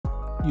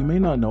You may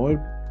not know it,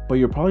 but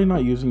you're probably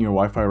not using your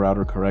Wi-Fi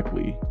router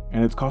correctly,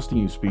 and it's costing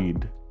you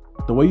speed.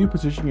 The way you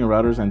position your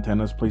router's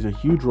antennas plays a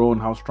huge role in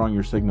how strong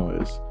your signal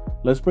is.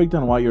 Let's break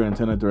down why your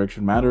antenna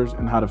direction matters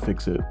and how to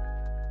fix it.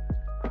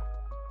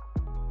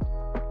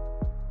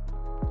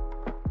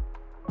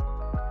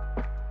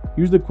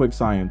 Here's the quick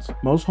science.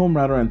 Most home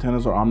router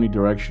antennas are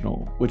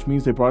omnidirectional, which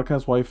means they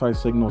broadcast Wi-Fi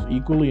signals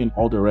equally in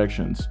all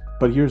directions.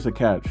 But here's the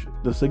catch.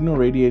 The signal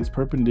radiates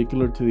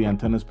perpendicular to the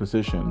antenna's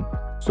position.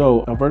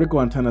 So, a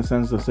vertical antenna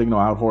sends the signal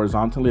out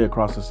horizontally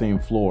across the same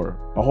floor.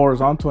 A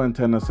horizontal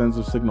antenna sends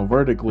the signal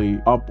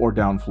vertically up or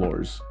down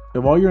floors.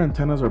 If all your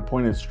antennas are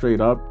pointed straight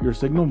up, your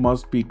signal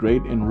must be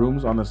great in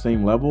rooms on the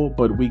same level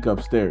but weak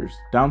upstairs,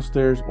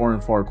 downstairs, or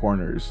in far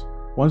corners.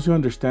 Once you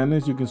understand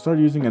this, you can start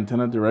using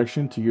antenna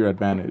direction to your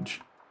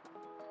advantage.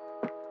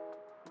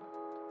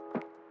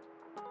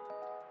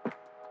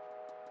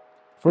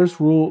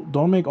 First rule,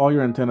 don't make all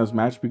your antennas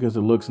match because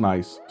it looks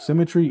nice.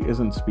 Symmetry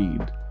isn't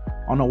speed.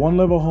 On a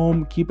one-level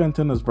home, keep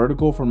antennas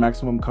vertical for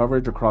maximum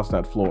coverage across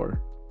that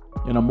floor.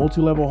 In a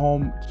multi-level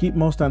home, keep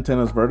most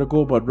antennas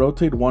vertical but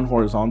rotate one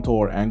horizontal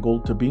or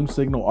angled to beam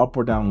signal up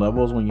or down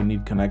levels when you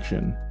need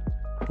connection.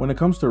 When it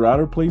comes to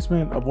router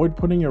placement, avoid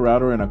putting your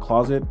router in a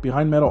closet,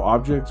 behind metal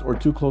objects, or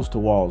too close to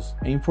walls.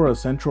 Aim for a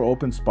central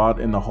open spot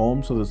in the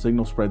home so the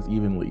signal spreads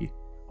evenly.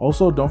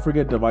 Also, don't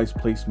forget device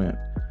placement.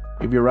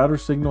 If your router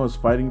signal is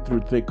fighting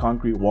through thick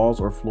concrete walls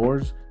or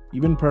floors,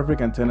 even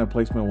perfect antenna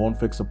placement won't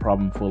fix the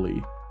problem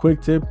fully.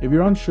 Quick tip, if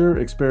you're unsure,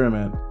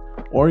 experiment.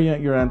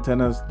 Orient your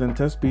antennas, then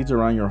test speeds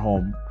around your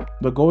home.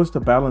 The goal is to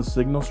balance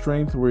signal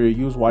strength where you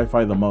use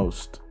Wi-Fi the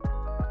most.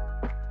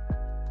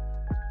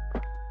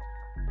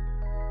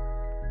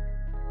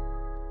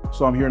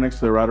 So I'm here next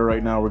to the router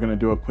right now. We're going to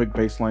do a quick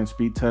baseline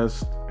speed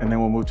test, and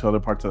then we'll move to other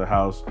parts of the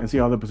house and see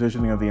how the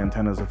positioning of the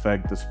antennas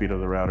affect the speed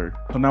of the router.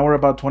 So now we're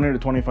about 20 to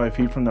 25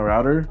 feet from the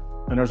router,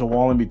 and there's a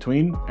wall in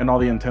between, and all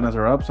the antennas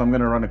are up, so I'm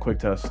going to run a quick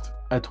test.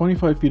 At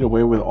 25 feet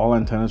away with all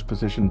antennas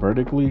positioned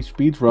vertically,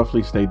 speeds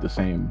roughly stayed the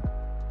same.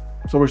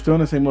 So we're still in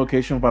the same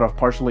location, but I've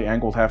partially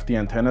angled half the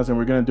antennas, and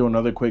we're going to do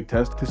another quick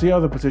test to see how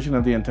the position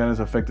of the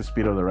antennas affect the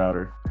speed of the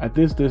router. At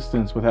this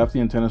distance, with half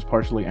the antennas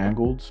partially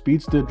angled,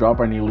 speeds did drop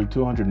by nearly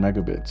 200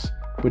 megabits,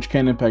 which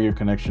can impact your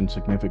connection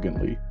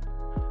significantly.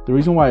 The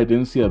reason why I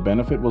didn't see a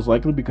benefit was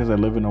likely because I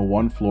live in a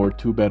one-floor,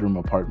 two-bedroom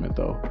apartment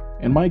though.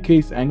 In my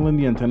case, angling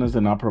the antennas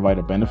did not provide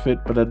a benefit,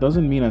 but that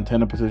doesn't mean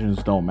antenna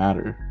positions don't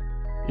matter.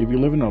 If you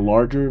live in a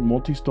larger,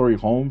 multi-story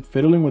home,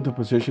 fiddling with the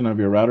position of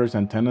your router's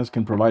antennas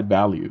can provide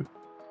value.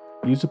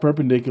 Use the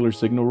perpendicular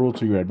signal rule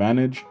to your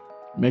advantage,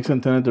 mix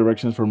antenna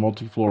directions for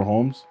multi-floor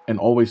homes, and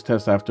always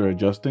test after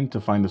adjusting to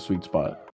find the sweet spot.